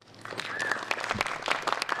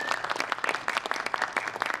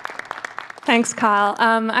Thanks, Kyle.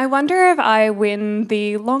 I wonder if I win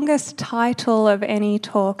the longest title of any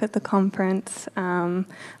talk at the conference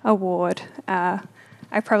award.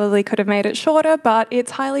 I probably could have made it shorter, but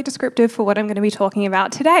it's highly descriptive for what I'm going to be talking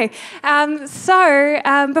about today.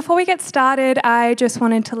 Before we get started, I just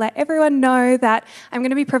wanted to let everyone know that I'm going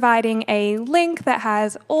to be providing a link that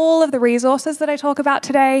has all of the resources that I talk about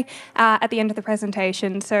today at the end of the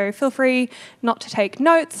presentation. So feel free not to take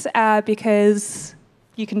notes because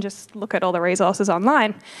you can just look at all the resources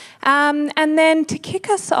online. And then to kick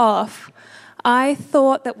us off, I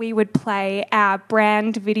thought that we would play our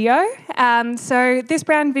brand video. So this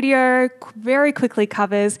brand video very quickly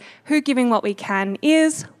covers who Giving What We Can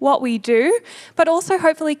is, what we do, but also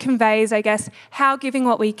hopefully conveys, I guess, how Giving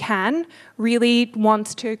What We Can really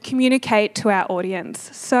wants to communicate to our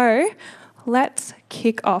audience. So let's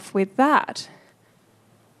kick off with that.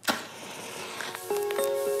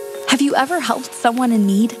 Have you ever helped someone in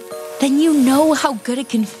need? Then you know how good it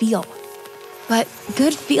can feel. But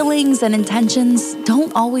good feelings and intentions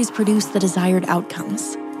don't always produce the desired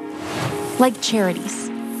outcomes. Like charities,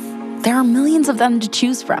 there are millions of them to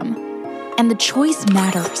choose from. And the choice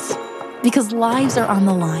matters because lives are on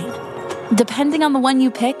the line. Depending on the one you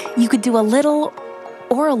pick, you could do a little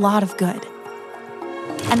or a lot of good.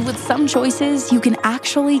 And with some choices, you can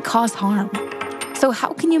actually cause harm. So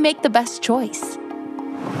how can you make the best choice?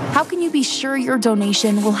 How can you be sure your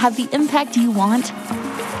donation will have the impact you want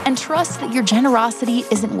and trust that your generosity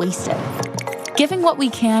isn't wasted? Giving What We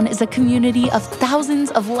Can is a community of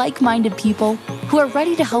thousands of like-minded people who are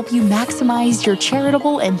ready to help you maximize your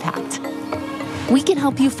charitable impact. We can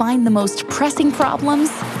help you find the most pressing problems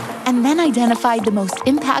and then identify the most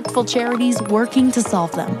impactful charities working to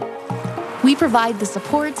solve them. We provide the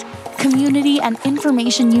support, community, and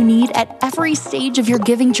information you need at every stage of your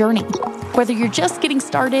giving journey, whether you're just getting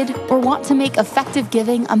started or want to make effective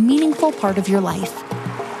giving a meaningful part of your life.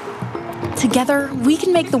 Together, we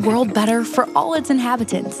can make the world better for all its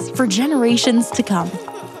inhabitants for generations to come.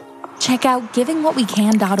 Check out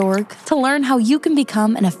givingwhatwecan.org to learn how you can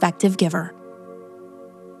become an effective giver.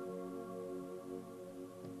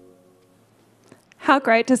 How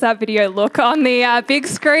great does that video look on the big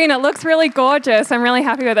screen? It looks really gorgeous. I'm really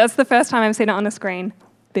happy with it. It's the first time I've seen it on a screen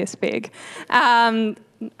this big. I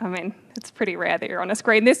mean, it's pretty rare that you're on a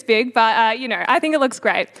screen this big, but, I think it looks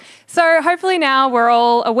great. So hopefully now we're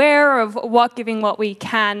all aware of what Giving What We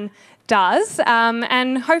Can does,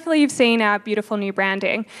 and hopefully you've seen our beautiful new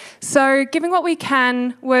branding. So Giving What We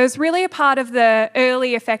Can was really a part of the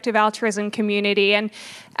early effective altruism community, and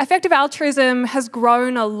effective altruism has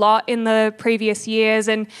grown a lot in the previous years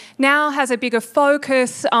and now has a bigger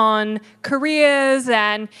focus on careers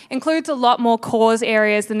and includes a lot more cause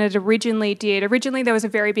areas than it originally did. Originally, there was a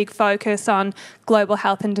very big focus on global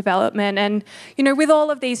health and development. And, with all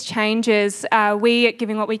of these changes, we at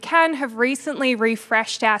Giving What We Can have recently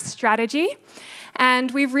refreshed our strategy. And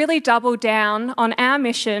we've really doubled down on our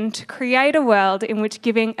mission to create a world in which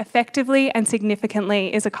giving effectively and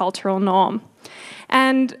significantly is a cultural norm.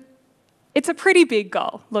 And it's a pretty big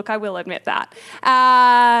goal. Look, I will admit that.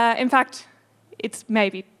 In fact, it's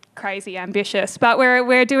maybe crazy ambitious, but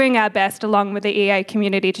we're doing our best along with the EA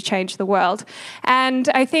community to change the world. And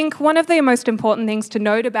I think one of the most important things to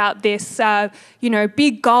note about this,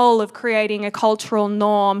 big goal of creating a cultural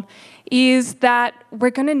norm is that we're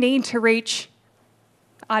going to need to reach,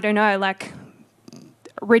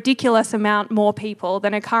 ridiculous amount more people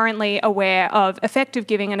than are currently aware of effective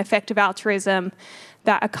giving and effective altruism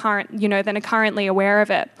than are currently aware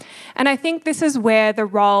of it. And I think this is where the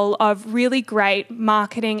role of really great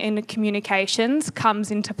marketing and communications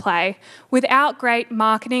comes into play. Without great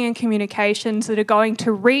marketing and communications that are going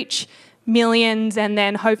to reach millions and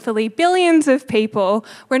then hopefully billions of people,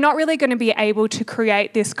 we're not really going to be able to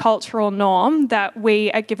create this cultural norm that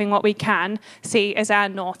we at Giving What We Can see as our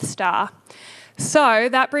North Star. So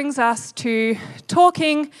that brings us to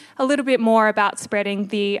talking a little bit more about spreading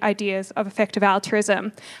the ideas of effective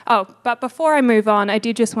altruism. But before I move on, I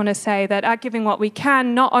did just want to say that at Giving What We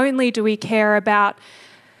Can, not only do we care about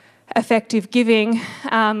effective giving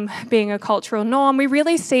being a cultural norm, we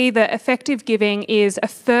really see that effective giving is a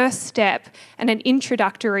first step and an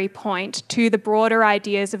introductory point to the broader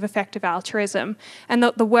ideas of effective altruism, and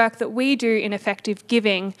that the work that we do in effective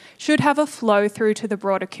giving should have a flow through to the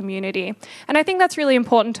broader community. And I think that's really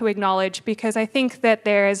important to acknowledge because I think that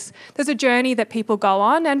there's a journey that people go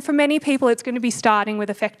on, and for many people it's going to be starting with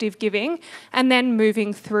effective giving and then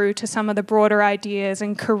moving through to some of the broader ideas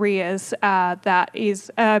and careers that is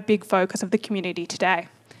a big focus of the community today.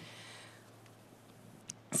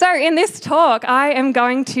 So in this talk, I am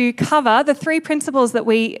going to cover the 3 principles that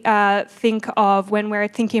we think of when we're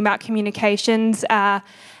thinking about communications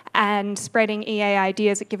and spreading EA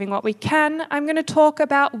ideas at Giving What We Can. I'm going to talk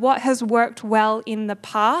about what has worked well in the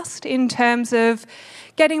past in terms of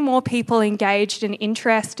getting more people engaged and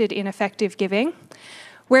interested in effective giving.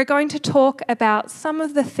 We're going to talk about some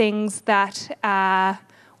of the things that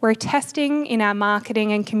we're testing in our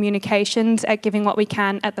marketing and communications at Giving What We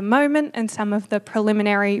Can at the moment and some of the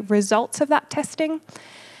preliminary results of that testing.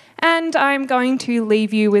 And I'm going to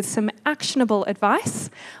leave you with some actionable advice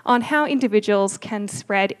on how individuals can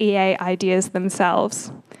spread EA ideas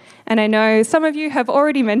themselves. And I know some of you have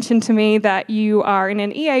already mentioned to me that you are in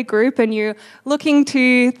an EA group and you're looking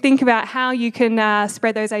to think about how you can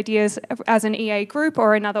spread those ideas as an EA group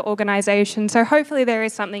or another organisation. So hopefully there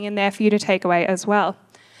is something in there for you to take away as well.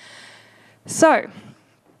 So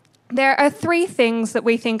there are 3 things that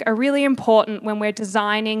we think are really important when we're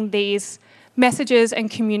designing these messages and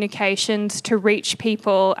communications to reach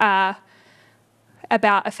people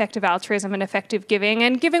about effective altruism and effective giving.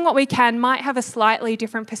 And Giving What We Can might have a slightly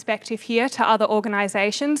different perspective here to other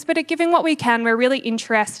organisations, but at Giving What We Can, we're really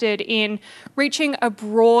interested in reaching a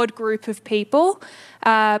broad group of people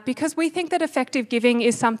because we think that effective giving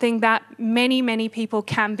is something that many, many people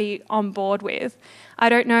can be on board with. I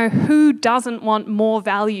don't know who doesn't want more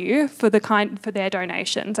value for their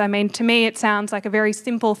donations. I mean, to me, it sounds like a very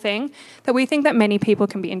simple thing that we think that many people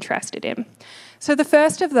can be interested in. So the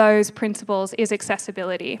first of those principles is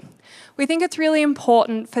accessibility. We think it's really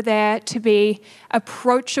important for there to be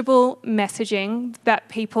approachable messaging that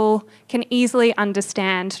people can easily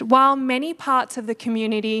understand. While many parts of the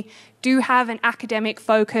community do have an academic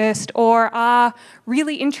focus or are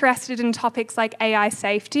really interested in topics like AI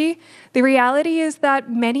safety, the reality is that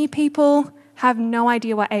many people have no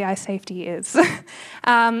idea what AI safety is,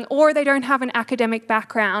 or they don't have an academic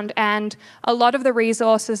background, and a lot of the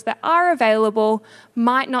resources that are available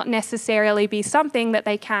might not necessarily be something that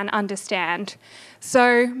they can understand.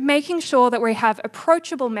 So making sure that we have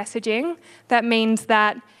approachable messaging, that means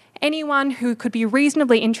that anyone who could be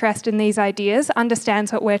reasonably interested in these ideas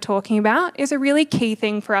understands what we're talking about, is a really key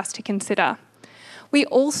thing for us to consider. We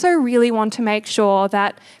also really want to make sure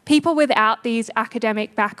that people without these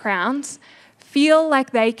academic backgrounds feel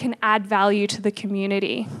like they can add value to the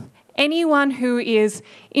community. Anyone who is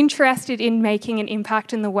interested in making an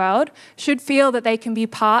impact in the world should feel that they can be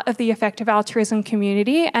part of the effective altruism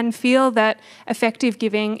community and feel that effective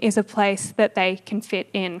giving is a place that they can fit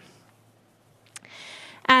in.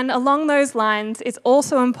 And along those lines, it's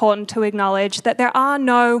also important to acknowledge that there are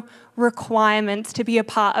no requirements to be a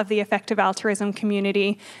part of the effective altruism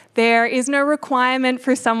community. There is no requirement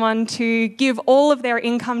for someone to give all of their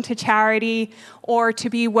income to charity or to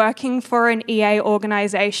be working for an EA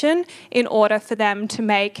organisation in order for them to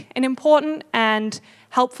make an important and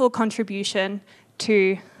helpful contribution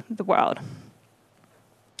to the world.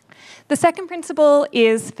 The second principle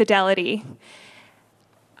is fidelity.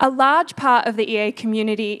 A large part of the EA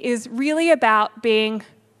community is really about being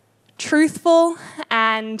truthful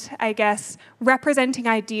and, I guess, representing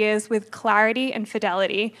ideas with clarity and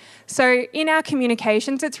fidelity. So in our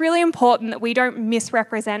communications, it's really important that we don't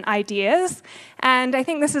misrepresent ideas. And I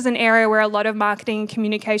think this is an area where a lot of marketing and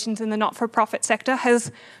communications in the not-for-profit sector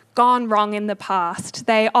has gone wrong in the past.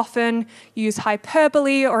 They often use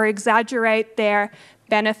hyperbole or exaggerate their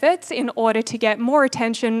benefits in order to get more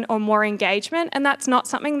attention or more engagement, and that's not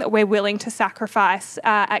something that we're willing to sacrifice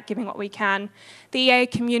at Giving What We Can. The EA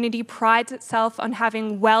community prides itself on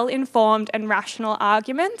having well-informed and rational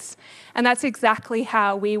arguments, and that's exactly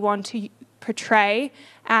how we want to portray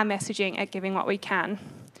our messaging at Giving What We Can.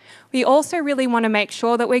 We also really want to make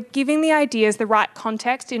sure that we're giving the ideas the right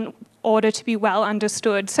context in order to be well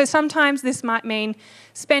understood. So sometimes this might mean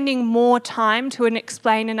spending more time to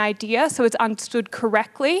explain an idea so it's understood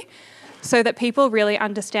correctly so that people really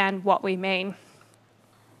understand what we mean.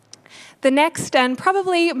 The next and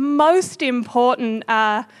probably most important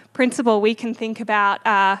principle we can think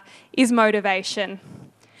about is motivation.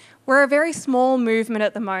 We're a very small movement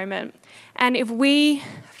at the moment, and if we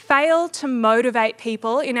fail to motivate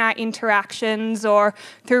people in our interactions or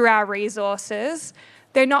through our resources,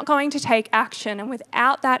 they're not going to take action, and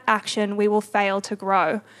without that action, we will fail to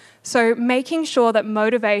grow. So making sure that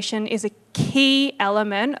motivation is a key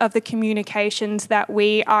element of the communications that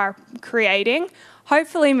we are creating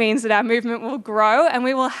hopefully means that our movement will grow and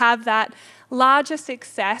we will have that larger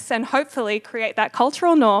success and hopefully create that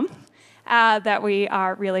cultural norm that we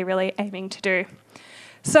are really, really aiming to do.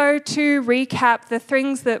 So to recap, the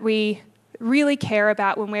things that we really care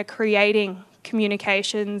about when we're creating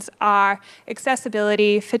communications are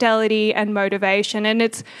accessibility, fidelity, and motivation. And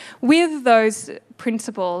it's with those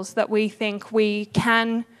principles that we think we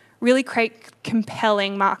can really create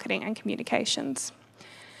compelling marketing and communications.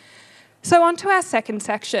 So on to our second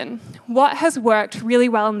section. What has worked really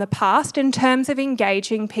well in the past in terms of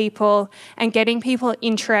engaging people and getting people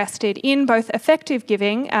interested in both effective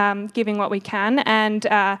giving, giving what we can, and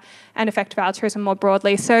effective altruism more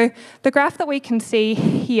broadly. So the graph that we can see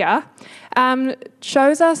here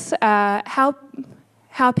shows us how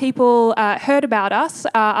people heard about us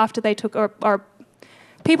after they took, or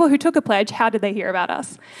people who took a pledge, how did they hear about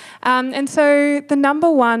us? And so the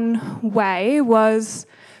number one way was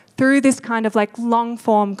through this kind of like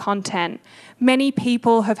long-form content. Many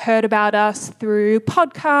people have heard about us through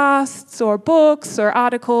podcasts or books or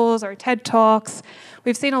articles or TED Talks.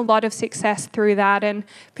 We've seen a lot of success through that, and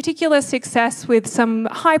particular success with some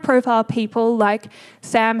high-profile people like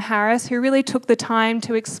Sam Harris, who really took the time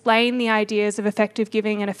to explain the ideas of effective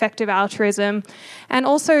giving and effective altruism, and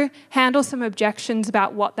also handle some objections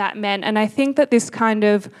about what that meant. And I think that this kind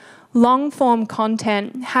of long-form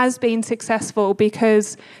content has been successful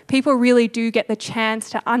because people really do get the chance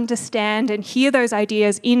to understand and hear those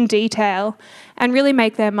ideas in detail and really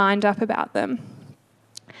make their mind up about them.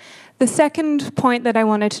 The second point that I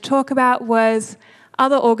wanted to talk about was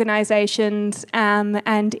other organisations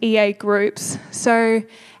and EA groups. So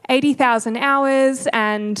 80,000 Hours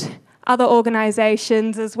and other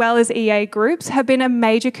organisations, as well as EA groups, have been a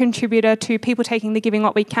major contributor to people taking the Giving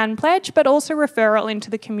What We Can pledge, but also referral into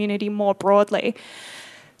the community more broadly.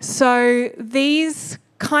 So these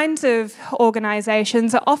kinds of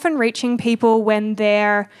organisations are often reaching people when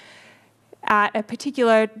they're at a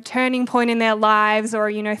particular turning point in their lives,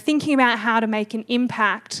 or thinking about how to make an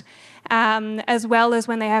impact, as well as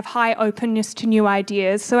when they have high openness to new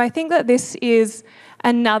ideas. So I think that this is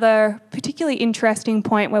another particularly interesting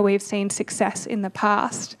point where we've seen success in the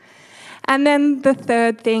past. And then the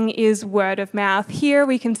third thing is word of mouth. Here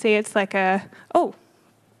we can see it's like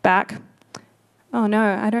back. Oh no,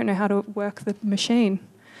 I don't know how to work the machine.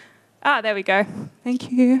 There we go.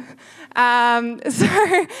 Thank you.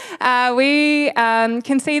 We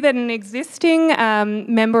can see that an existing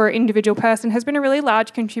member or individual person has been a really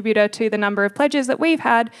large contributor to the number of pledges that we've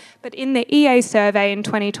had, but in the EA survey in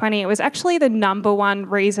 2020, it was actually the number one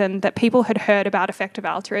reason that people had heard about effective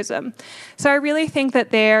altruism. So I really think that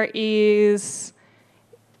it's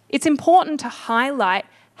important to highlight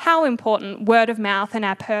how important word of mouth and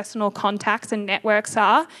our personal contacts and networks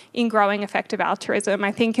are in growing effective altruism.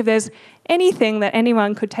 I think if there's anything that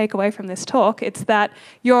anyone could take away from this talk, it's that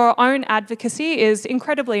your own advocacy is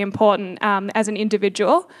incredibly important as an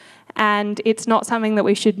individual, and it's not something that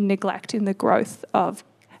we should neglect in the growth of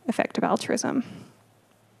effective altruism.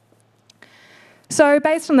 So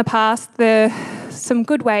based on the past, some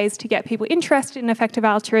good ways to get people interested in effective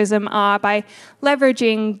altruism are by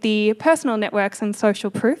leveraging the personal networks and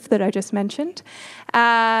social proof that I just mentioned,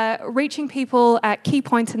 reaching people at key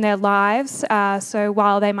points in their lives. So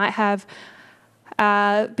while they might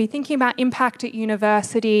be thinking about impact at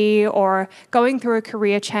university or going through a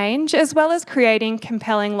career change, as well as creating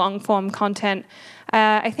compelling long-form content.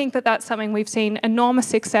 I think that that's something we've seen enormous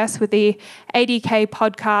success with the EAGx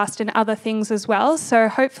podcast and other things as well. So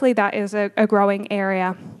hopefully that is a growing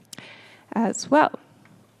area as well.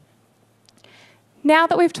 Now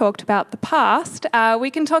that we've talked about the past, we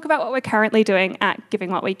can talk about what we're currently doing at Giving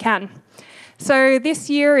What We Can. So this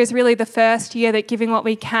year is really the first year that Giving What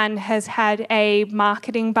We Can has had a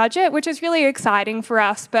marketing budget, which is really exciting for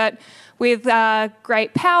us, but with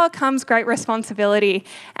great power comes great responsibility.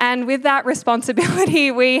 And with that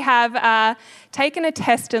responsibility, we have taken a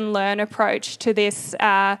test and learn approach to this,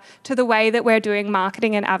 to the way that we're doing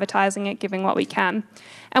marketing and advertising at Giving What We Can.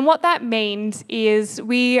 And what that means is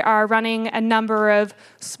we are running a number of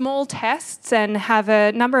small tests and have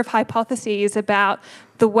a number of hypotheses about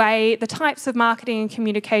the types of marketing and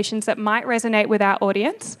communications that might resonate with our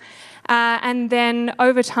audience. And then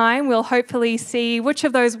over time, we'll hopefully see which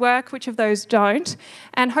of those work, which of those don't.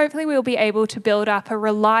 And hopefully we'll be able to build up a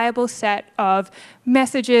reliable set of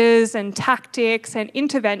messages and tactics and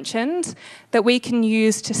interventions that we can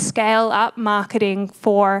use to scale up marketing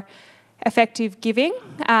for effective giving,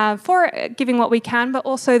 for Giving What We Can, but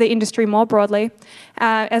also the industry more broadly,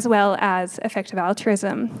 as well as effective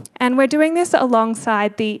altruism. And we're doing this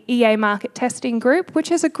alongside the EA Market Testing Group,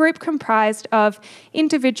 which is a group comprised of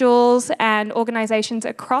individuals and organisations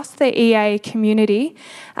across the EA community,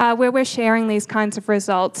 where we're sharing these kinds of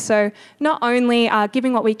results. So not only are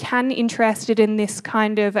Giving What We Can interested in this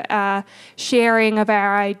kind of sharing of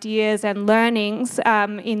our ideas and learnings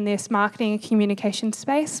in this marketing and communication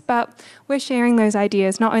space, but we're sharing those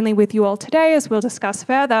ideas not only with you all today, as we'll discuss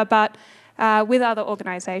further, but with other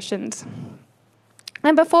organisations.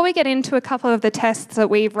 And before we get into a couple of the tests that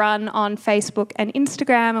we've run on Facebook and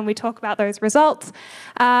Instagram, and we talk about those results,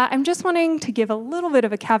 I'm just wanting to give a little bit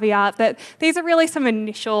of a caveat that these are really some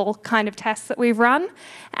initial kind of tests that we've run,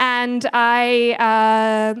 and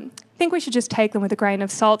I think we should just take them with a grain of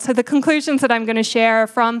salt. So the conclusions that I'm going to share are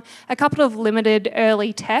from a couple of limited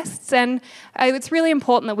early tests, and it's really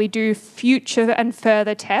important that we do future and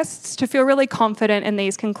further tests to feel really confident in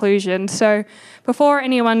these conclusions. So before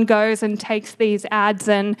anyone goes and takes these ads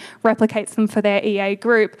and replicates them for their EA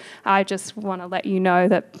group, I just want to let you know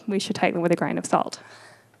that we should take them with a grain of salt.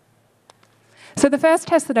 So the first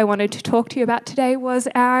test that I wanted to talk to you about today was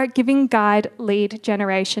our Giving Guide lead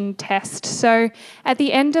generation test. So at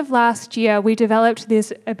the end of last year, we developed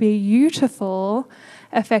this beautiful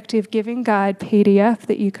effective Giving Guide PDF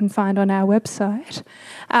that you can find on our website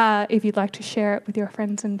if you'd like to share it with your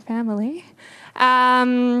friends and family.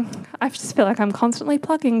 I just feel like I'm constantly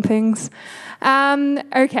plugging things.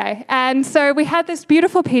 Okay, and so we had this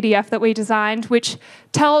beautiful PDF that we designed which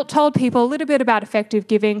told people a little bit about effective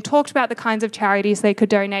giving, talked about the kinds of charities they could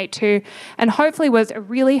donate to, and hopefully was a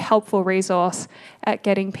really helpful resource at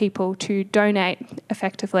getting people to donate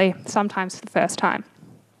effectively, sometimes for the first time.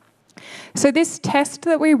 So this test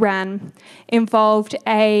that we ran involved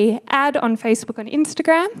an ad on Facebook and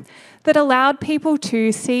Instagram that allowed people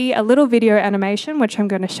to see a little video animation, which I'm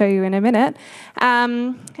going to show you in a minute,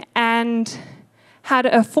 and had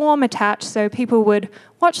a form attached so people would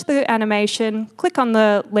watch the animation, click on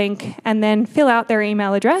the link, and then fill out their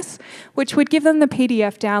email address, which would give them the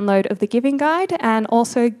PDF download of the Giving Guide and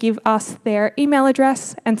also give us their email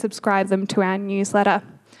address and subscribe them to our newsletter.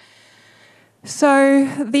 So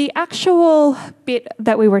the actual bit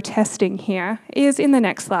that we were testing here is in the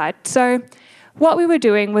next slide. So what we were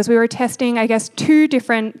doing was we were testing, I guess, two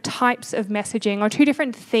different types of messaging or two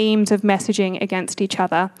different themes of messaging against each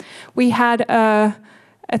other. We had a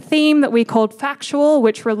theme that we called factual,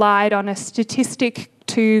 which relied on a statistic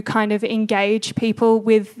to kind of engage people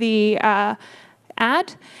with the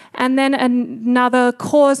ad, and then another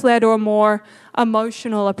cause-led or more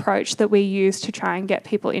emotional approach that we use to try and get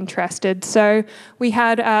people interested. So we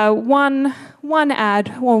had one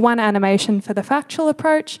ad or one animation for the factual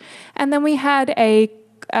approach, and then we had a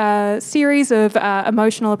series of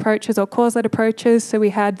emotional approaches or cause-led approaches. So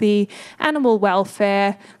we had the animal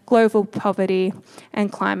welfare, global poverty,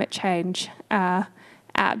 and climate change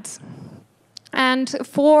ads. And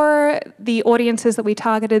for the audiences that we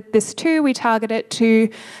targeted this to, we targeted it to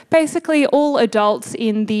basically all adults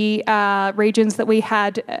in the regions that we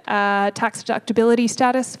had tax deductibility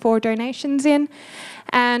status for donations in,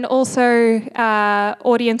 and also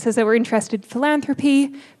audiences that were interested in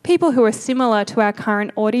philanthropy, people who are similar to our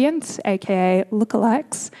current audience, aka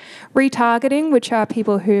lookalikes, retargeting, which are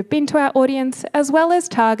people who have been to our audience, as well as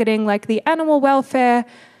targeting like the animal welfare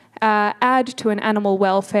ad to an animal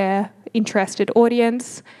welfare interested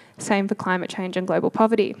audience, same for climate change and global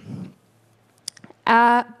poverty.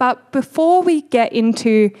 But before we get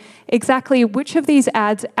into exactly which of these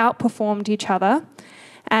ads outperformed each other,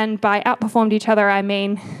 and by outperformed each other I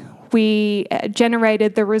mean we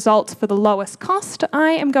generated the results for the lowest cost, I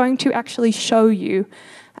am going to actually show you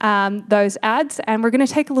those ads, and we're going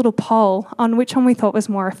to take a little poll on which one we thought was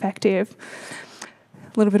more effective.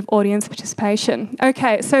 A little bit of audience participation.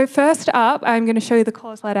 Okay, so first up, I'm going to show you the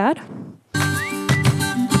cause-led ad.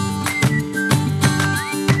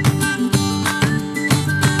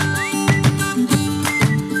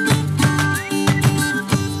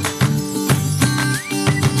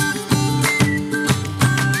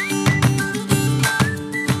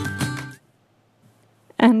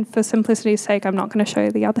 And for simplicity's sake, I'm not going to show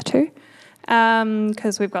you the other two,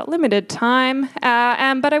 because we've got limited time.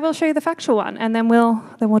 But I will show you the factual one, and then we'll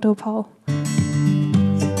do a poll.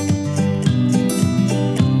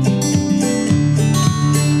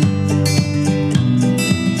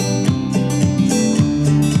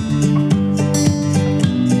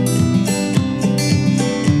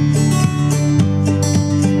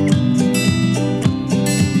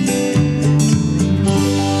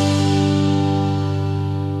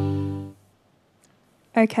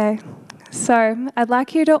 Okay, so I'd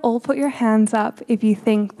like you to all put your hands up if you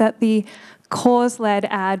think that the cause-led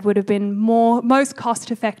ad would have been most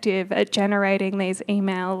cost-effective at generating these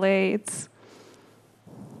email leads.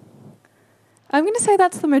 I'm going to say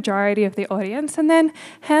that's the majority of the audience, and then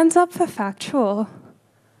hands up for factual.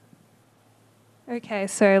 Okay,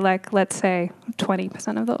 so let's say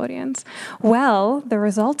 20% of the audience. Well, the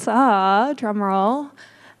results are, drum roll,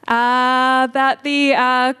 that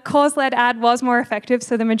the cause-led ad was more effective,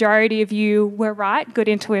 so the majority of you were right, good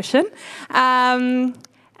intuition.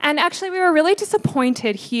 And actually, we were really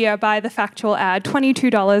disappointed here by the factual ad.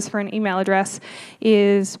 $22 for an email address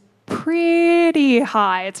is pretty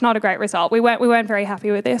high. It's not a great result. We weren't very happy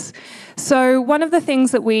with this. So one of the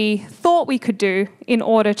things that we thought we could do in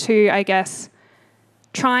order to, I guess,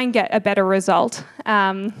 try and get a better result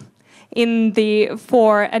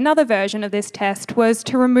for another version of this test was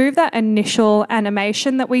to remove that initial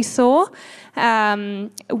animation that we saw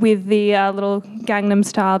with the little Gangnam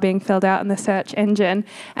Style being filled out in the search engine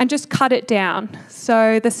and just cut it down.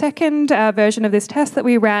 So the second version of this test that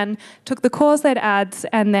we ran took the cause-led ads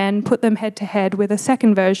and then put them head-to-head with a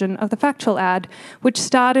second version of the factual ad, which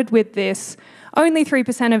started with this: only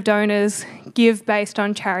 3% of donors give based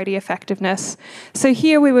on charity effectiveness. So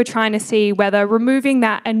here we were trying to see whether removing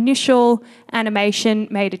that initial animation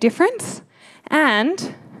made a difference,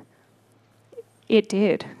 and it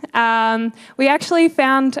did. We actually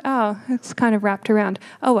found, it's kind of wrapped around.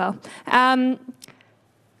 Oh well.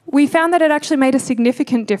 We found that it actually made a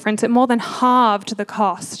significant difference. It more than halved the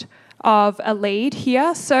cost of a lead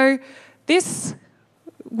here. So this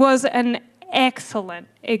was an excellent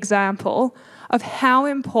example of how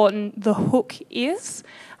important the hook is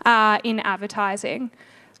in advertising.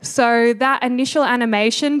 So that initial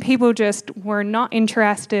animation, people just were not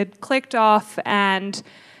interested, clicked off, and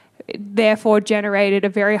therefore generated a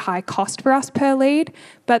very high cost for us per lead.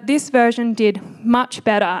 But this version did much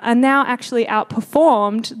better and now actually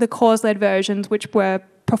outperformed the cause-led versions, which were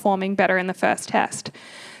performing better in the first test.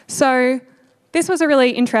 So this was a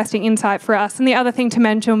really interesting insight for us. And the other thing to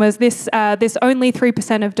mention was this only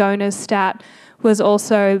 3% of donors stat was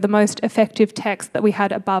also the most effective text that we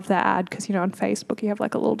had above the ad, because on Facebook you have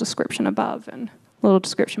like a little description above and a little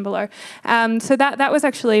description below. So that was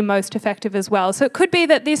actually most effective as well. So it could be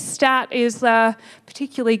that this stat is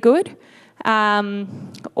particularly good,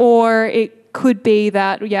 or it could be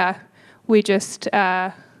that, we just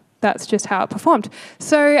that's just how it performed.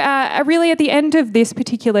 So really at the end of this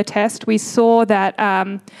particular test, we saw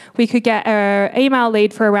that we could get an email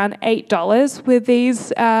lead for around $8 with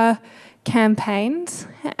these campaigns,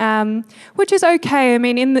 which is okay. I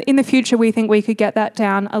mean, in the future, we think we could get that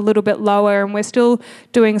down a little bit lower, and we're still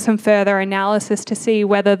doing some further analysis to see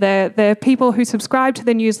whether the people who subscribed to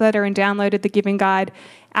the newsletter and downloaded the giving guide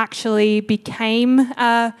actually became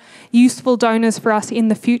useful donors for us in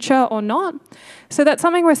the future or not. So that's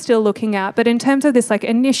something we're still looking at. But in terms of this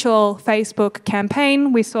initial Facebook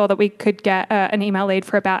campaign, we saw that we could get an email lead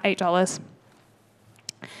for about $8.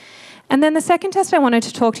 And then the second test I wanted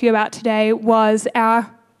to talk to you about today was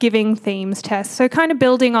our giving themes test. So kind of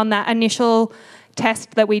building on that initial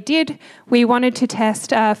test that we did, we wanted to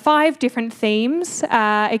test 5 different themes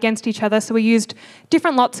against each other. So we used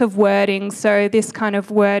different lots of wording. So this kind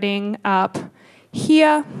of wording up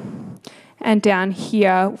here and down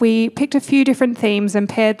here. We picked a few different themes and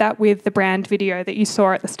paired that with the brand video that you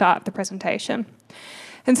saw at the start of the presentation.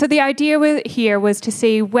 And so the idea here was to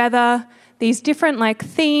see whether these different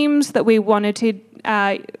themes that we wanted to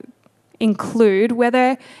include,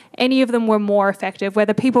 whether any of them were more effective,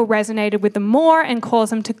 whether people resonated with them more and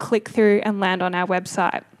caused them to click through and land on our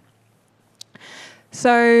website.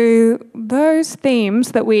 So those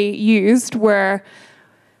themes that we used were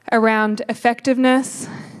around effectiveness,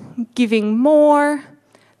 giving more,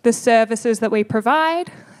 the services that we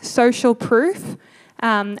provide, social proof,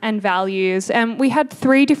 and values. And we had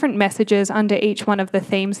 3 different messages under each one of the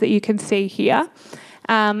themes that you can see here.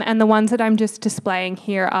 And the ones that I'm just displaying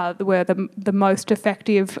here were the most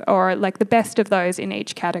effective, or the best of those in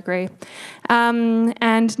each category.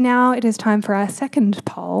 And now it is time for our second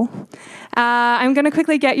poll. I'm going to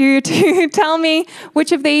quickly get you to tell me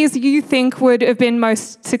which of these you think would have been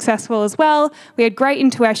most successful as well. We had great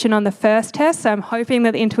intuition on the first test, so I'm hoping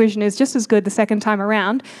that the intuition is just as good the second time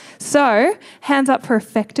around. So, hands up for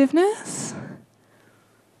effectiveness.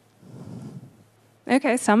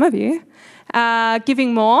 Okay, some of you.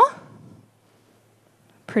 Giving more.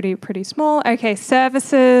 Pretty small. Okay,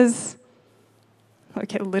 services.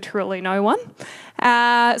 Okay, literally no one.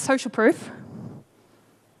 Social proof.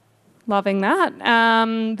 Loving that.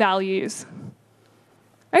 Values.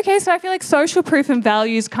 Okay, so I feel like social proof and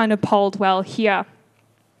values kind of polled well here.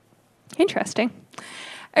 Interesting.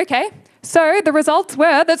 Okay, so the results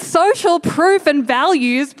were that social proof and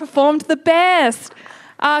values performed the best.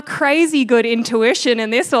 Crazy good intuition in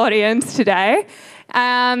this audience today.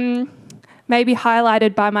 Maybe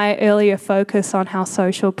highlighted by my earlier focus on how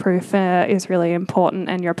social proof is really important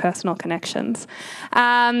and your personal connections.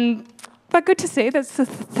 but good to see there's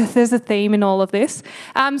a theme in all of this.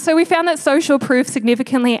 So we found that social proof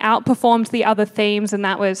significantly outperformed the other themes, and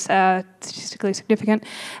that was statistically significant.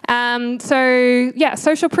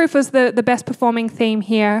 Social proof was the best performing theme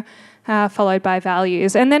here, followed by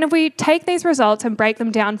values. And then if we take these results and break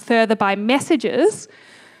them down further by messages,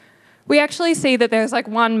 we actually see that there's like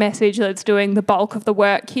one message that's doing the bulk of the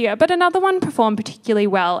work here, but another one performed particularly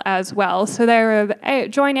well as well. So there are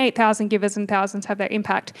join 8,000 givers and thousands have their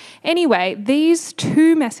impact. Anyway, these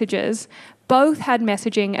two messages both had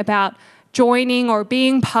messaging about joining or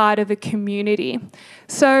being part of a community.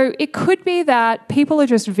 So it could be that people are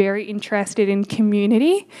just very interested in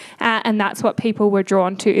community, and that's what people were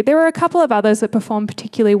drawn to. There were a couple of others that performed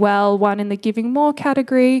particularly well, one in the giving more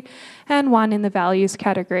category and one in the values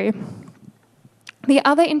category. The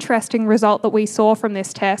other interesting result that we saw from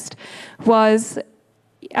this test was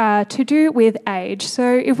to do with age.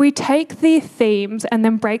 So if we take the themes and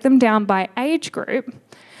then break them down by age group,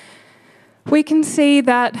 we can see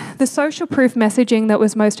that the social proof messaging that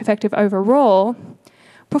was most effective overall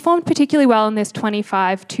performed particularly well in this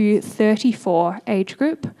 25 to 34 age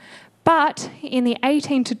group. But in the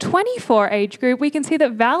 18 to 24 age group, we can see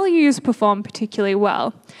that values performed particularly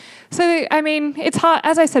well. So, I mean, it's hard,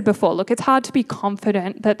 as I said before, look, it's hard to be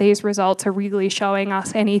confident that these results are really showing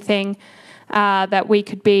us anything that we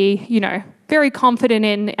could be, very confident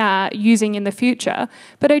in using in the future.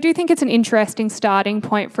 But I do think it's an interesting starting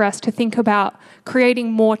point for us to think about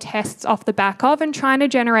creating more tests off the back of and trying to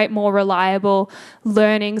generate more reliable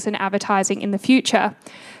learnings and advertising in the future.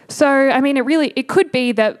 So, I mean, it could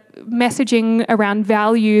be that messaging around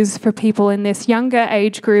values for people in this younger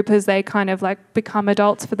age group as they kind of like become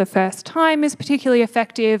adults for the first time is particularly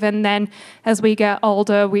effective. And then as we get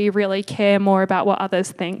older, we really care more about what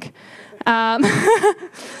others think.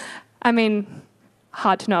 I mean,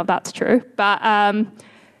 hard to know if that's true, but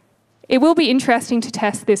it will be interesting to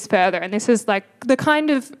test this further. And this is like the kind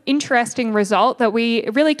of interesting result that we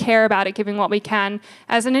really care about at Giving What We Can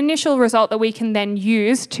as an initial result that we can then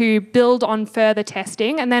use to build on further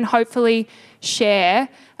testing and then hopefully share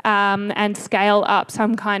and scale up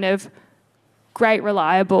some kind of great,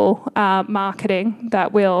 reliable marketing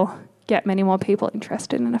that will get many more people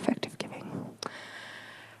interested in effective giving.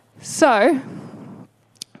 So,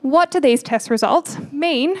 what do these test results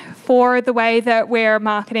mean for the way that we're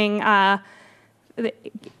marketing the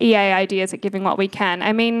EA ideas at Giving What We Can?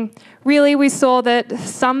 I mean, really, we saw that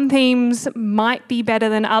some themes might be better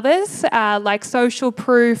than others, like social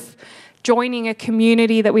proof, joining a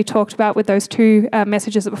community that we talked about with those two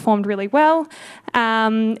messages that performed really well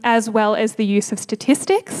as the use of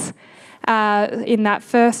statistics. In that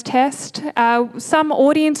first test. Some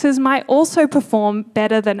audiences might also perform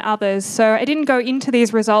better than others. So I didn't go into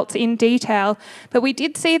these results in detail, but we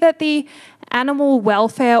did see that the animal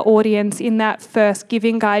welfare audience in that first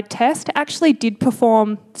Giving Guide test actually did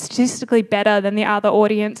perform statistically better than the other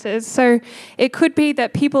audiences. So it could be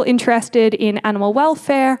that people interested in animal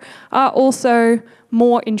welfare are also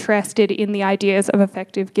more interested in the ideas of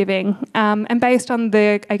effective giving. And based on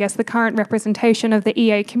the current representation of the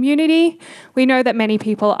EA community, we know that many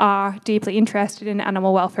people are deeply interested in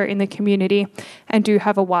animal welfare in the community and do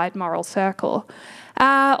have a wide moral circle.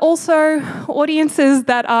 Also, audiences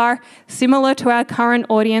that are similar to our current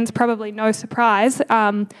audience, probably no surprise,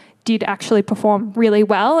 did actually perform really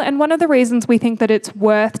well. And one of the reasons we think that it's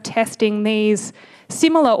worth testing these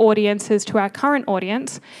similar audiences to our current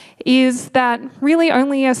audience is that really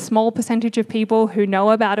only a small percentage of people who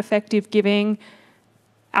know about effective giving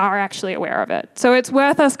are actually aware of it. So it's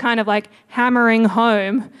worth us kind of like hammering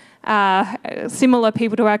home similar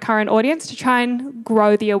people to our current audience to try and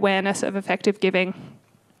grow the awareness of effective giving.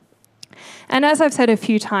 And as I've said a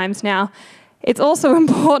few times now, it's also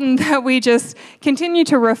important that we just continue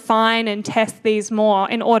to refine and test these more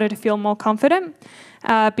in order to feel more confident.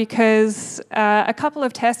 Because a couple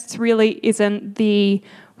of tests really isn't the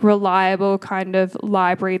reliable kind of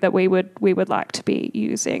library that we would like to be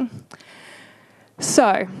using.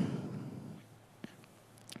 So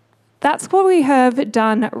that's what we have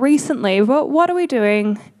done recently. But what are we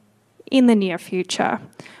doing in the near future?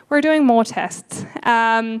 We're doing more tests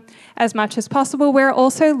as much as possible. We're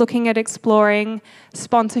also looking at exploring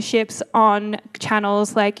sponsorships on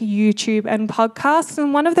channels like YouTube and podcasts.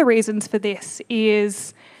 And one of the reasons for this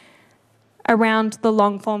is around the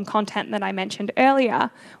long-form content that I mentioned earlier.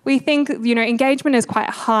 We think, engagement is quite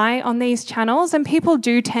high on these channels, and people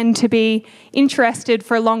do tend to be interested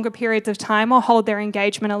for longer periods of time or hold their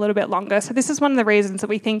engagement a little bit longer. So this is one of the reasons that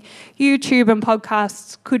we think YouTube and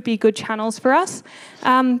podcasts could be good channels for us,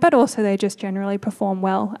 but also they just generally perform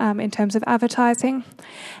well in terms of advertising.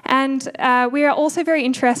 And we are also very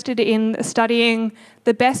interested in studying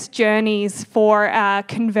the best journeys for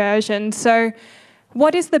conversion. So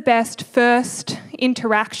what is the best first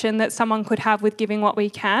interaction that someone could have with Giving What We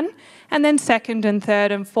Can? And then second and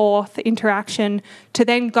third and fourth interaction to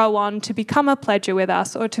then go on to become a pledger with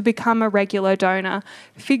us or to become a regular donor.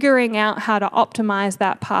 Figuring out how to optimize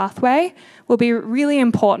that pathway will be really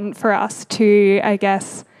important for us to, I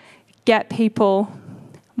guess, get people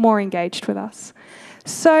more engaged with us.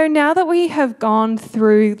 So now that we have gone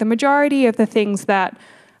through the majority of the things that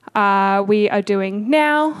we are doing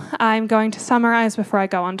now, I'm going to summarise before I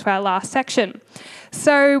go on to our last section.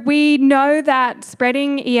 So we know that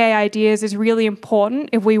spreading EA ideas is really important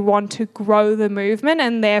if we want to grow the movement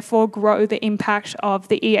and therefore grow the impact of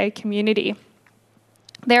the EA community.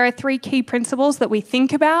 There are 3 key principles that we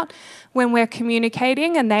think about when we're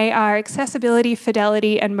communicating, and they are accessibility,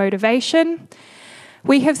 fidelity, and motivation.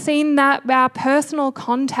 We have seen that our personal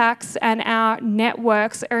contacts and our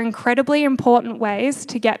networks are incredibly important ways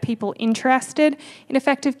to get people interested in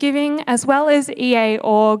effective giving, as well as EA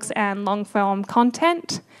orgs and long-form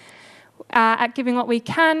content. At Giving What We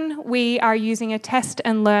Can, we are using a test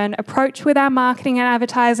and learn approach with our marketing and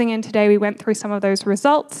advertising, and today we went through some of those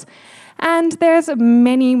results. And there's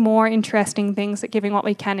many more interesting things that Giving What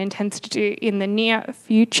We Can intends to do in the near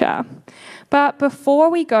future. But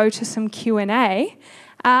before we go to some Q&A,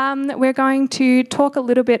 we're going to talk a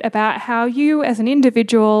little bit about how you as an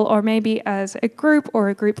individual or maybe as a group or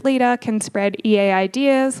a group leader can spread EA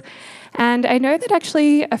ideas. And I know that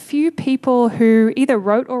actually a few people who either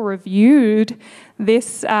wrote or reviewed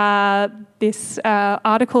this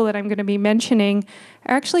article that I'm going to be mentioning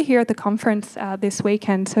are actually here at the conference this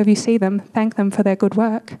weekend. So if you see them, thank them for their good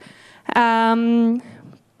work.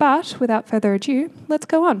 But without further ado, let's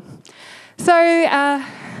go on. So,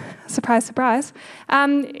 surprise, surprise.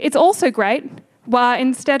 It's also great, well,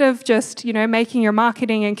 instead of just, making your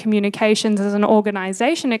marketing and communications as an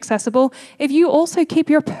organisation accessible, if you also keep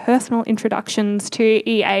your personal introductions to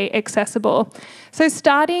EA accessible. So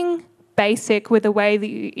starting basic with the way that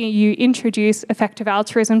you introduce effective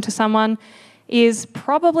altruism to someone is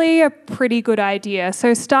probably a pretty good idea.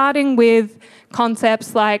 So starting with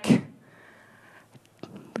concepts like,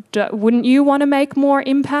 wouldn't you want to make more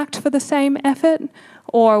impact for the same effort?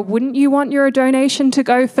 Or wouldn't you want your donation to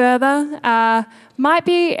go further? Might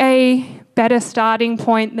be a better starting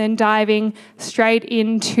point than diving straight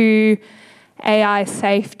into AI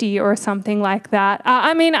safety or something like that.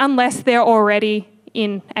 Unless they're already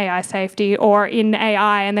in AI safety or in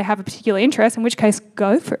AI and they have a particular interest, in which case,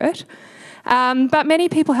 go for it. But many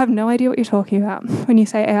people have no idea what you're talking about when you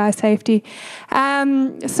say AI safety.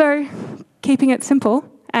 So keeping it simple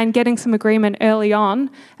and getting some agreement early on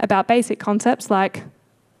about basic concepts like,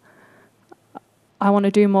 I want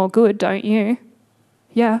to do more good, don't you?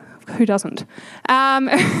 Yeah, who doesn't? And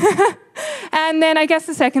then I guess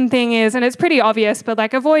the second thing is, and it's pretty obvious, but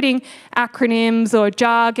like avoiding acronyms or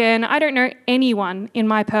jargon. I don't know anyone in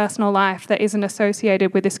my personal life that isn't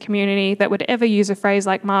associated with this community that would ever use a phrase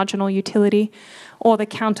like marginal utility or the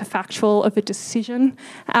counterfactual of a decision.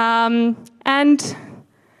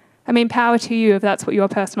 Power to you if that's what your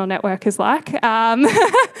personal network is like.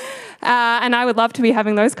 And I would love to be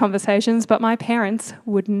having those conversations, but my parents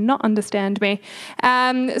would not understand me.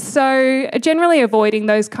 So generally avoiding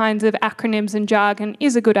those kinds of acronyms and jargon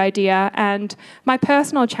is a good idea. And my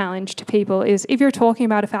personal challenge to people is if you're talking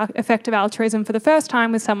about effective altruism for the first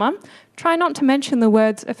time with someone, try not to mention the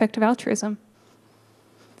words effective altruism.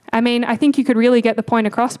 I think you could really get the point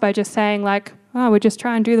across by just saying like, oh, we're just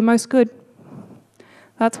trying to do the most good.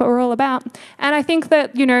 That's what we're all about. And I think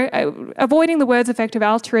that, avoiding the words effective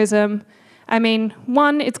altruism,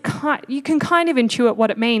 one, you can kind of intuit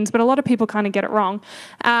what it means, but a lot of people kind of get it wrong.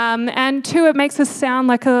 And two, it makes us sound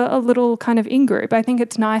like a little kind of in-group. I think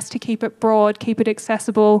it's nice to keep it broad, keep it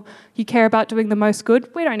accessible. You care about doing the most good.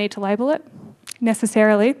 We don't need to label it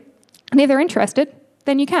necessarily. And if they're interested,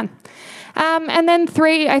 then you can. And then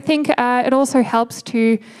three, I think it also helps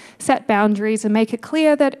to set boundaries and make it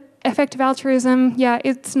clear that effective altruism,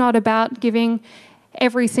 it's not about giving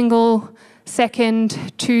every single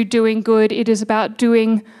second to doing good. It is about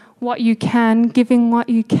doing what you can, giving what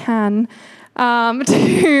you can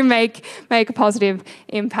to make a positive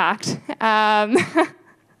impact.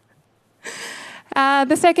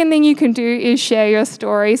 The second thing you can do is share your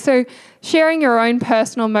story. So sharing your own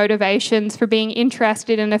personal motivations for being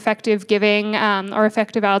interested in effective giving or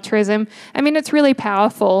effective altruism. I mean, it's really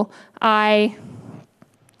powerful. I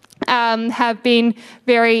have been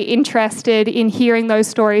very interested in hearing those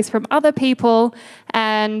stories from other people,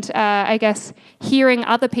 and I guess hearing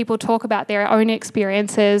other people talk about their own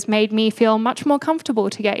experiences made me feel much more comfortable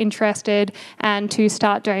to get interested and to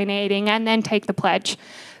start donating and then take the pledge.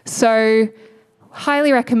 So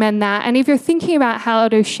highly recommend that. And if you're thinking about how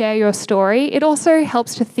to share your story, it also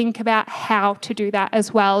helps to think about how to do that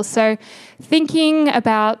as well. So thinking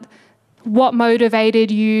about what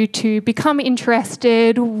motivated you to become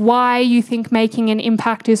interested, why you think making an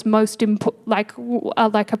impact is most like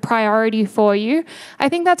a priority for you. I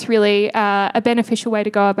think that's really a beneficial way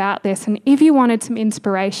to go about this. And if you wanted some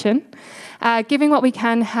inspiration, Giving What We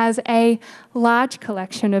Can has a large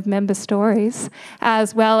collection of member stories,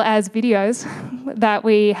 as well as videos that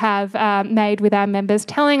we have made with our members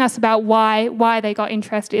telling us about why they got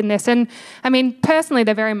interested in this. And I mean, personally,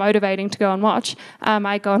 they're very motivating to go and watch.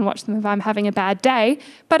 I go and watch them if I'm having a bad day,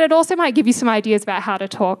 but it also might give you some ideas about how to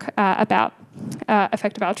talk about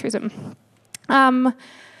effective altruism.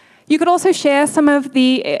 You could also share some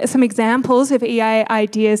examples of EA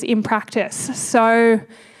ideas in practice. So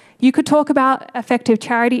you could talk about effective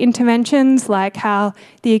charity interventions, like how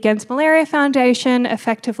the Against Malaria Foundation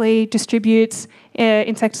effectively distributes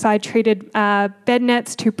insecticide-treated bed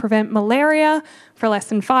nets to prevent malaria for less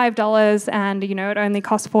than $5, and it only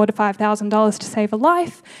costs $4,000 to $5,000 to save a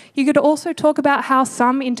life. You could also talk about how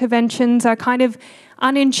some interventions are kind of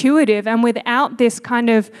unintuitive, and without this kind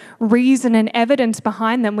of reason and evidence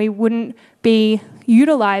behind them, we wouldn't be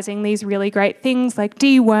utilising these really great things like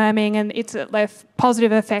deworming and its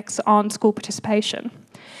positive effects on school participation.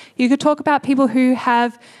 You could talk about people who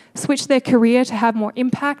have switched their career to have more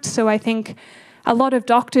impact. So I think a lot of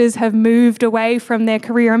doctors have moved away from their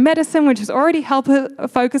career in medicine, which is already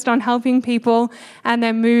focused on helping people, and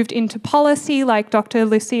then moved into policy, like Dr.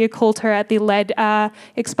 Lucia Coulter at the Lead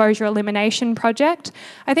Exposure Elimination Project.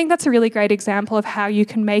 I think that's a really great example of how you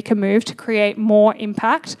can make a move to create more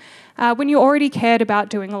impact when you already cared about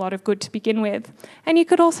doing a lot of good to begin with. And you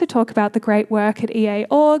could also talk about the great work at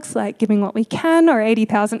EAGxAustralia, like Giving What We Can, or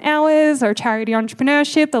 80,000 Hours, or charity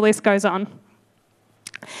entrepreneurship, the list goes on.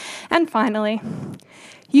 And finally,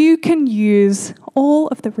 you can use all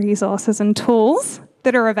of the resources and tools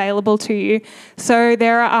that are available to you. So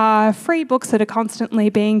there are free books that are constantly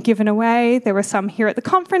being given away. There were some here at the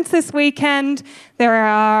conference this weekend. There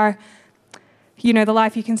are, The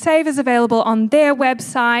Life You Can Save is available on their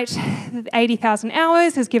website. 80,000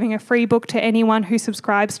 Hours is giving a free book to anyone who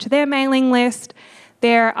subscribes to their mailing list.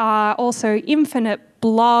 There are also infinite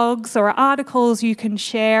blogs or articles you can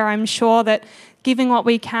share. I'm sure that Giving What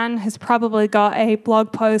We Can has probably got a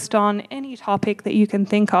blog post on any topic that you can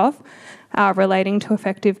think of relating to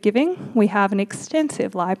effective giving. We have an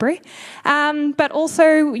extensive library. But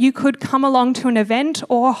also you could come along to an event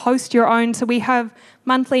or host your own. So we have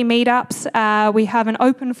monthly meetups. We have an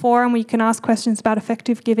open forum where you can ask questions about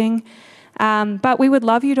effective giving. But we would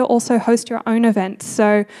love you to also host your own events.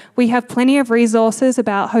 So we have plenty of resources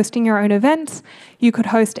about hosting your own events. You could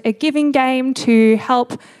host a giving game to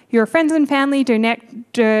help your friends and family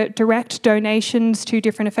direct donations to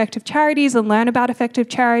different effective charities and learn about effective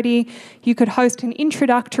charity. You could host an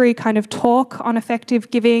introductory kind of talk on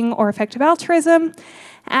effective giving or effective altruism.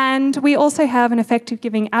 And we also have an effective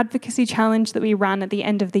giving advocacy challenge that we run at the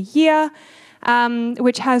end of the year,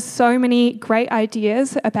 which has so many great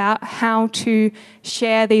ideas about how to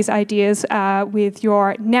share these ideas with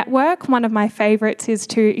your network. One of my favourites is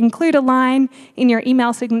to include a line in your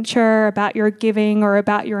email signature about your giving or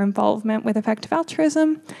about your involvement with effective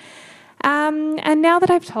altruism. And now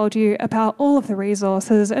that I've told you about all of the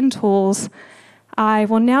resources and tools, I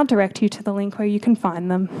will now direct you to the link where you can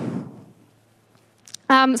find them.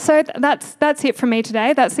 So that's it from me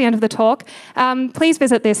today. That's the end of the talk. Please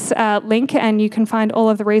visit this link and you can find all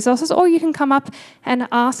of the resources, or you can come up and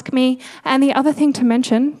ask me. And the other thing to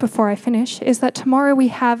mention before I finish is that tomorrow we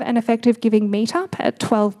have an effective giving meetup at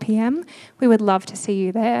 12 p.m. We would love to see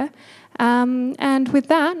you there. And with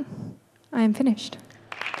that, I am finished.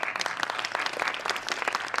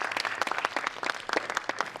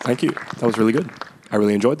 Thank you. That was really good. I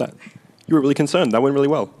really enjoyed that. You were really concerned. That went really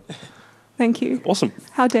well. Thank you. Awesome.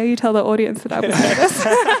 How dare you tell the audience that I was nervous?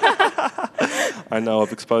 I know,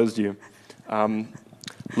 I've exposed you.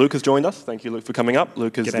 Luke has joined us. Thank you, Luke, for coming up.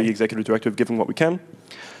 Luke is the Executive Director of Giving What We Can.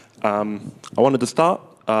 I wanted to start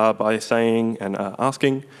by saying and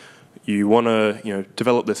asking, you want to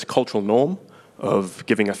develop this cultural norm of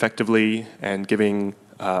giving effectively and giving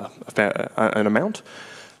an amount.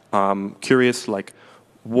 Curious, like,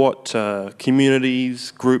 what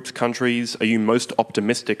communities, groups, countries are you most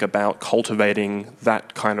optimistic about cultivating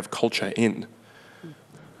that kind of culture in?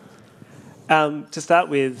 To start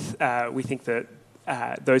with, we think that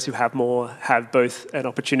those who have more have both an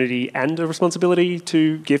opportunity and a responsibility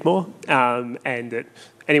to give more, and that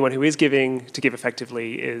anyone who is giving to give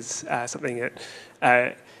effectively is something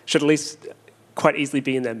that should at least quite easily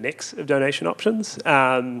be in their mix of donation options.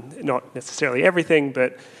 Not necessarily everything,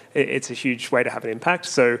 but it's a huge way to have an impact.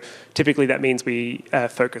 So typically that means we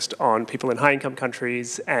focused on people in high-income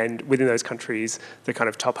countries, and within those countries, the kind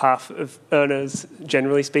of top half of earners,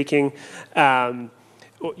 generally speaking,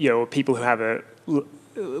 or people who have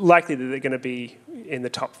likely that they're going to be in the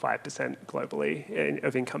top 5% globally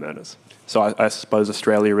of income earners. So I suppose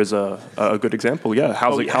Australia is a good example. Yeah,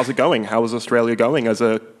 how's it going? How is Australia going as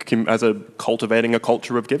a cultivating a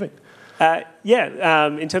culture of giving?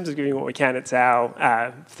 In terms of giving what we can, it's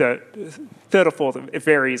our third or fourth. It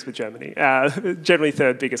varies with Germany. Generally,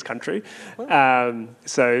 third biggest country.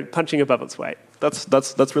 So punching above its weight.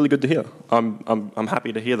 That's really good to hear. I'm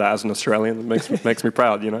happy to hear that as an Australian. It makes me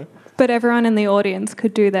proud. You know. But everyone in the audience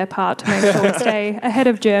could do their part to make sure we stay ahead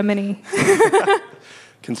of Germany.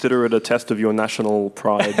 Consider it a test of your national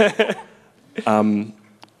pride.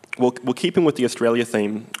 Well, keeping with the Australia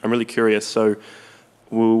theme, I'm really curious. So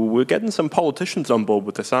we're getting some politicians on board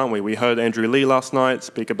with this, aren't we? We heard Andrew Leigh last night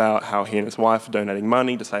speak about how he and his wife are donating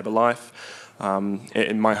money to save a life.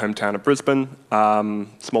 In my hometown of Brisbane,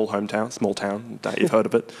 small town, you've heard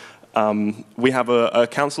of it. We have a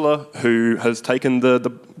councillor who has taken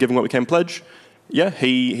the Giving What We Can pledge. Yeah,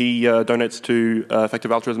 he donates to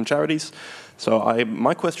effective altruism charities. So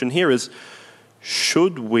my question here is,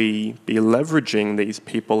 should we be leveraging these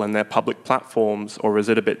people and their public platforms, or is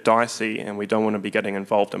it a bit dicey and we don't want to be getting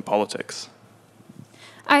involved in politics?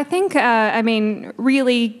 I think,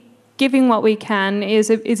 really Giving What We Can is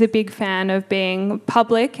a big fan of being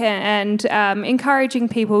public and encouraging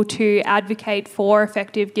people to advocate for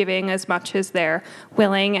effective giving as much as they're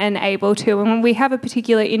willing and able to. And we have a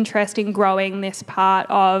particular interest in growing this part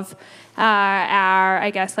of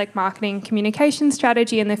our, marketing communication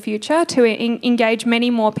strategy in the future to engage many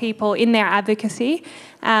more people in their advocacy,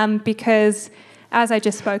 because as I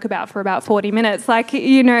just spoke about for about 40 minutes,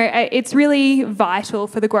 it's really vital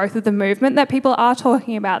for the growth of the movement that people are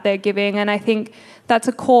talking about their giving, and I think that's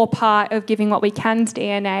a core part of Giving What We Can's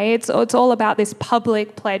DNA. It's all about this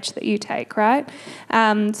public pledge that you take, right?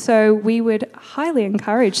 So we would highly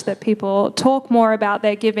encourage that people talk more about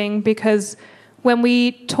their giving, because when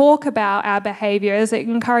we talk about our behaviours, it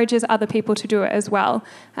encourages other people to do it as well.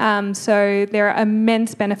 So there are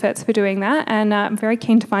immense benefits for doing that, and I'm very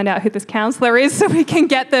keen to find out who this councillor is so we can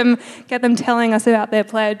get them telling us about their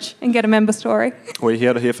pledge and get a member story. We're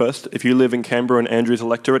here to hear first. If you live in Canberra and Andrew's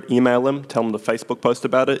electorate, email him, tell him to Facebook post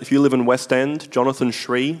about it. If you live in West End, Jonathan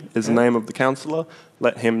Shree is the name of the councillor.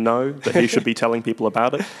 Let him know that he should be telling people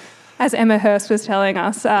about it. As Emma Hurst was telling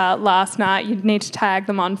us last night, you need to tag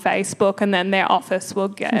them on Facebook, and then their office will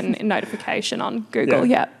get a notification on Google.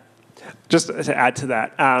 Yeah. Just to add to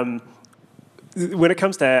that, when it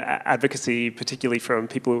comes to advocacy, particularly from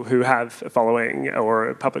people who have a following or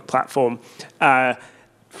a public platform,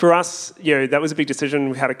 for us, that was a big decision.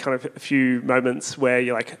 We had a few moments where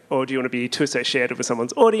you're like, oh, do you want to be too associated with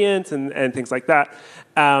someone's audience and things like that.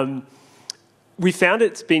 We found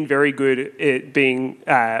it's been very good at being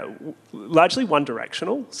largely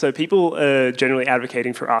one-directional. So people are generally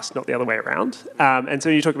advocating for us, not the other way around. And so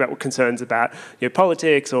you talk about concerns about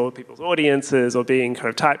politics or people's audiences or being kind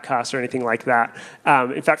of typecast or anything like that.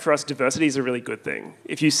 In fact, for us, diversity is a really good thing.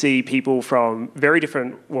 If you see people from very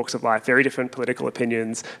different walks of life, very different political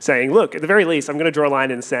opinions, saying, look, at the very least, I'm going to draw a line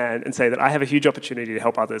in the sand and say that I have a huge opportunity to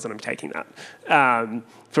help others and I'm taking that.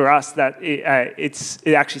 For us,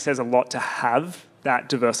 it actually says a lot to have that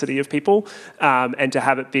diversity of people, and to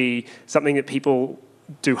have it be something that people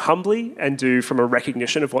do humbly and do from a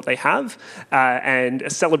recognition of what they have, and a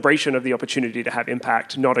celebration of the opportunity to have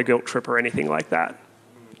impact, not a guilt trip or anything like that.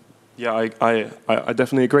 Yeah, I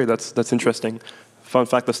definitely agree. That's interesting. Fun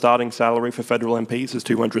fact, the starting salary for federal MPs is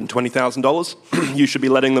 $220,000. You should be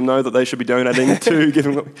letting them know that they should be donating to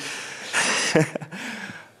Giving.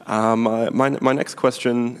 My next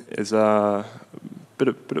question is I'm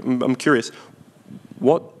curious.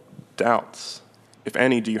 What doubts, if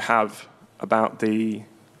any, do you have about the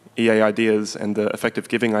EA ideas and the effective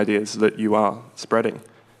giving ideas that you are spreading?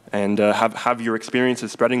 And have your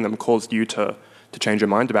experiences spreading them caused you to change your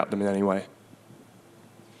mind about them in any way?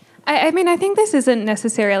 I think this isn't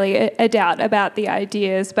necessarily a doubt about the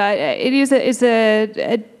ideas, but it is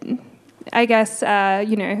I guess,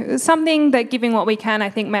 something that Giving What We Can, I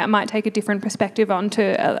think, might take a different perspective on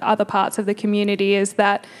to other parts of the community is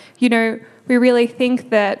that, we really think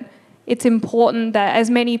that it's important that as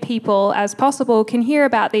many people as possible can hear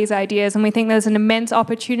about these ideas, and we think there's an immense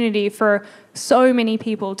opportunity for so many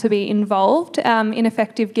people to be involved in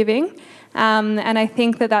effective giving. And I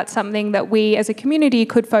think that that's something that we as a community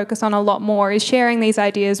could focus on a lot more, is sharing these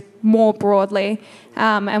ideas more broadly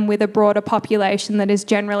and with a broader population that is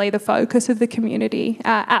generally the focus of the community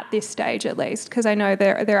at this stage at least, because I know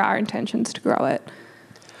there are intentions to grow it.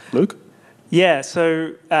 Luke? Yeah,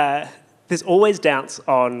 so there's always doubts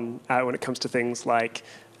on when it comes to things like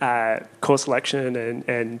course selection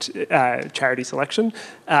and charity selection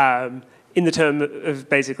in the term of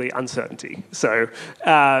basically uncertainty. So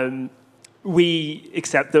we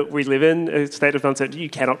accept that we live in a state of uncertainty. You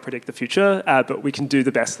cannot predict the future, but we can do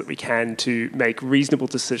the best that we can to make reasonable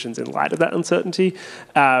decisions in light of that uncertainty.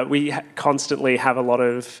 We constantly have a lot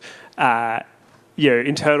of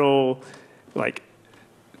internal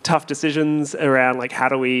tough decisions around how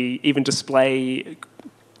do we even display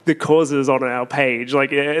the causes on our page,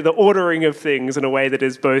 the ordering of things in a way that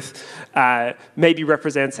is both maybe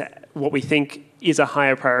represents what we think is a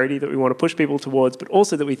higher priority that we want to push people towards, but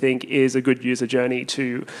also that we think is a good user journey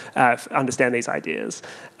to understand these ideas.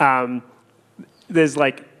 There's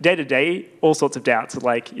day to day all sorts of doubts of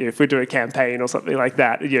if we do a campaign or something like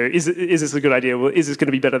that, is this a good idea? Well, is this going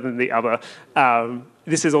to be better than the other?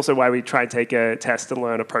 This is also why we try and take a test and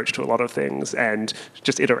learn approach to a lot of things and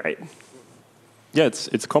just iterate. Yeah,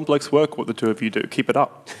 it's complex work what the two of you do. Keep it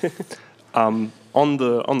up. On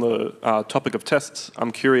the topic of tests,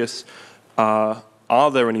 I'm curious,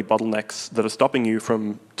 are there any bottlenecks that are stopping you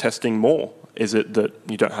from testing more? Is it that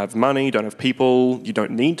you don't have money, you don't have people, you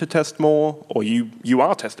don't need to test more, or you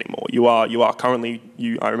are testing more? You are currently.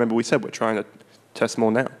 I remember we said we're trying to test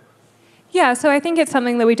more now. Yeah, so I think it's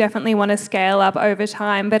something that we definitely want to scale up over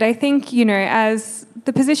time. But I think, as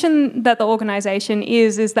the position that the organisation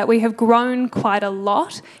is that we have grown quite a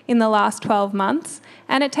lot in the last 12 months,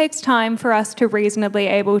 and it takes time for us to reasonably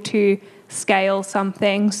able to scale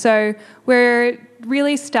something. So we're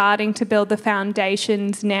really starting to build the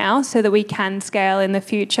foundations now so that we can scale in the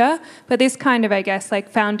future. But this kind of, I guess,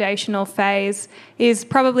 foundational phase is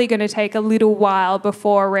probably going to take a little while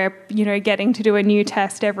before we're, getting to do a new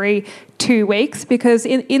test every 2 weeks, because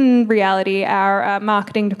in reality, our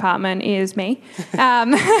marketing department is me,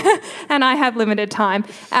 and I have limited time.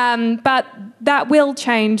 But that will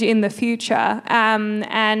change in the future.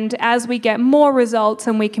 And as we get more results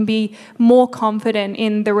and we can be more confident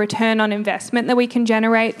in the return on investment that we can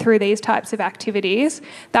generate through these types of activities,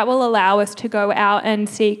 that will allow us to go out and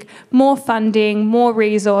seek more funding, more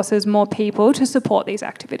resources, more people to support these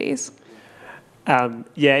activities.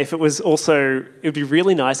 If it was also, it would be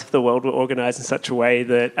really nice if the world were organised in such a way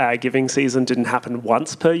that giving season didn't happen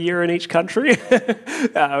once per year in each country.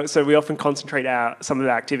 So we often concentrate some of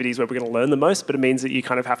the activities where we're going to learn the most, but it means that you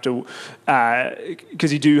kind of have to,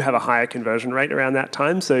 because you do have a higher conversion rate around that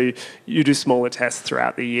time, so you do smaller tests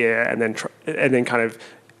throughout the year and then kind of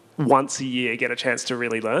once a year get a chance to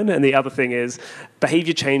really learn. And the other thing is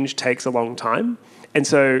behaviour change takes a long time. And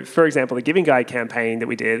so, for example, the Giving Guide campaign that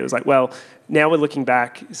we did, it was now we're looking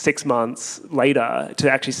back 6 months later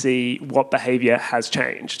to actually see what behaviour has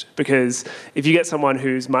changed. Because if you get someone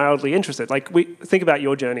who's mildly interested, think about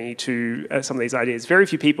your journey to some of these ideas. Very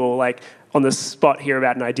few people, on the spot hear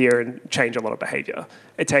about an idea and change a lot of behaviour.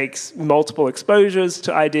 It takes multiple exposures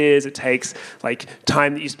to ideas. It takes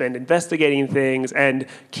time that you spend investigating things, and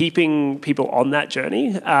keeping people on that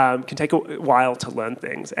journey can take a while to learn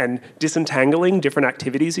things, and disentangling different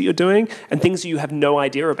activities that you're doing and things that you have no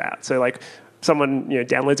idea about. So someone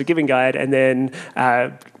downloads a Giving Guide and then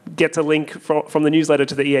gets a link from the newsletter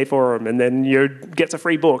to the EA forum, and then gets a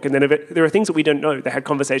free book. And then there are things that we don't know. They had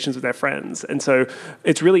conversations with their friends. And so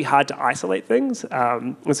it's really hard to isolate things.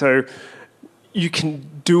 And so you can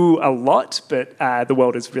do a lot, but the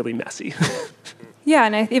world is really messy. Yeah,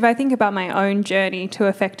 and if I think about my own journey to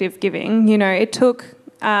effective giving, it took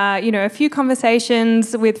a few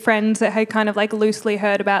conversations with friends that had kind of loosely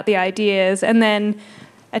heard about the ideas, and then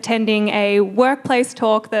attending a workplace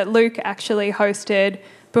talk that Luke actually hosted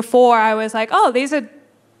before I was these are,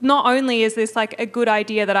 not only is this a good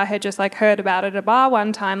idea that I had just heard about at a bar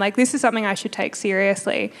one time, this is something I should take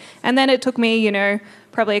seriously. And then it took me,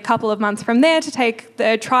 probably a couple of months from there to take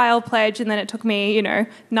the trial pledge, and then it took me,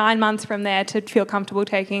 9 months from there to feel comfortable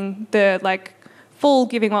taking the full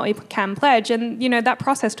Giving What We Can pledge. And, that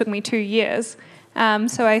process took me 2 years.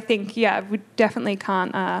 So I think, we definitely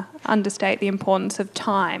can't understate the importance of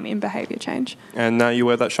time in behaviour change. And now you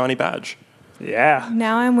wear that shiny badge. Yeah.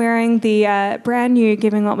 Now I'm wearing the brand new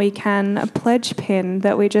Giving What We Can pledge pin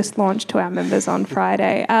that we just launched to our members on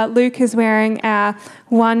Friday. Luke is wearing our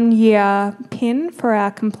 1-year pin for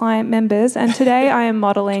our compliant members, and today I am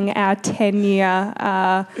modelling our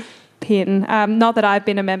 10-year pin. Not that I've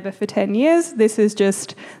been a member for 10 years. This is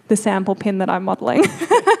just the sample pin that I'm modelling.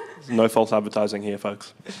 No false advertising here,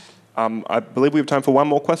 folks. I believe we have time for one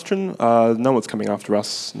more question. No one's coming after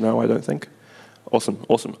us. No, I don't think. Awesome,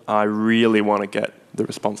 awesome. I really want to get the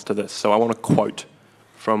response to this. So I want to quote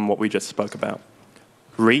from what we just spoke about.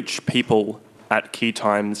 Reach people at key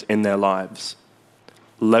times in their lives.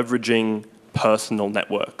 Leveraging personal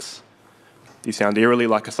networks. These sound eerily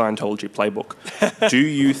like a Scientology playbook. Do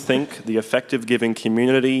you think the effective giving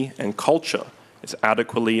community and culture is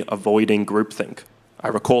adequately avoiding groupthink? I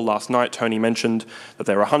recall last night Tony mentioned that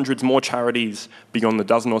there are hundreds more charities beyond the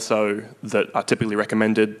dozen or so that are typically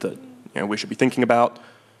recommended that we should be thinking about.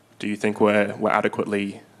 Do you think we're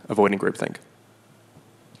adequately avoiding groupthink?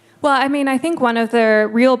 Well, I mean, I think one of the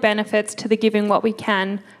real benefits to the Giving What We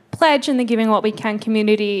Can pledge and the Giving What We Can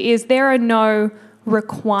community is there are no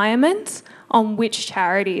requirements on which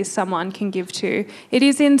charities someone can give to. It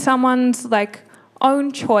is in someone's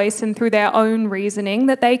own choice and through their own reasoning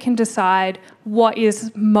that they can decide what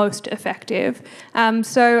is most effective.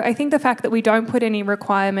 So I think the fact that we don't put any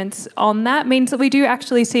requirements on that means that we do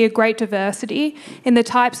actually see a great diversity in the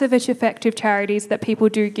types of effective charities that people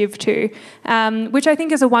do give to, which I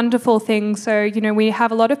think is a wonderful thing. So, we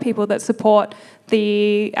have a lot of people that support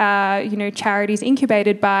the charities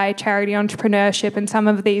incubated by charity entrepreneurship and some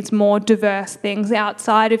of these more diverse things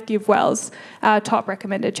outside of GiveWell's top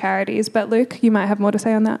recommended charities. But Luke, you might have more to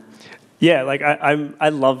say on that. Yeah, I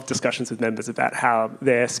love discussions with members about how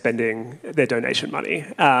they're spending their donation money,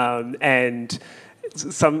 and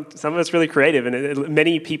some of it's really creative. And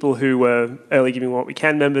many people who were early Giving What We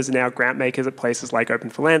Can members are now grant makers at places like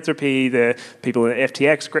Open Philanthropy. The people in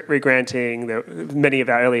FTX regranting. Many of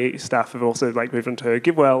our early staff have also moved on to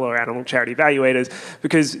GiveWell or Animal Charity Evaluators,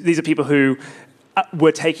 because these are people who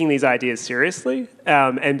were taking these ideas seriously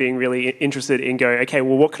and being really interested in going, okay,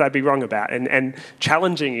 well, what could I be wrong about? And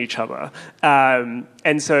challenging each other.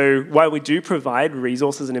 And so while we do provide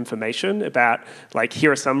resources and information about,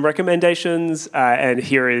 here are some recommendations, and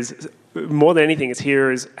here is, more than anything,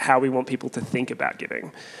 here is how we want people to think about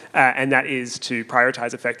giving. And that is to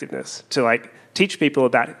prioritize effectiveness, to teach people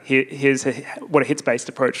about here's what a hits-based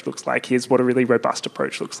approach looks like, here's what a really robust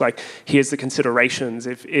approach looks like, here's the considerations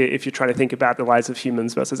if you're trying to think about the lives of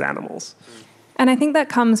humans versus animals. And I think that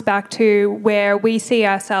comes back to where we see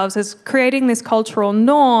ourselves as creating this cultural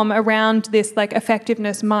norm around this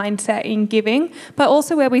effectiveness mindset in giving, but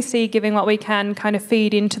also where we see Giving What We Can kind of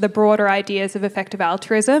feed into the broader ideas of effective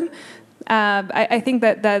altruism. I think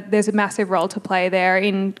that there's a massive role to play there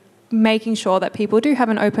in making sure that people do have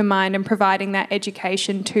an open mind and providing that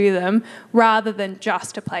education to them rather than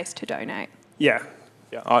just a place to donate. Yeah.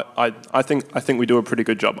 Yeah, I think we do a pretty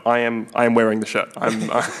good job. I am wearing the shirt.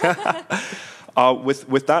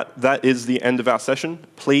 With that is the end of our session.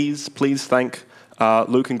 Please thank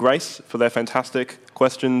Luke and Grace for their fantastic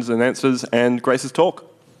questions and answers and Grace's talk.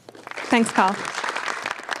 Thanks, Carl.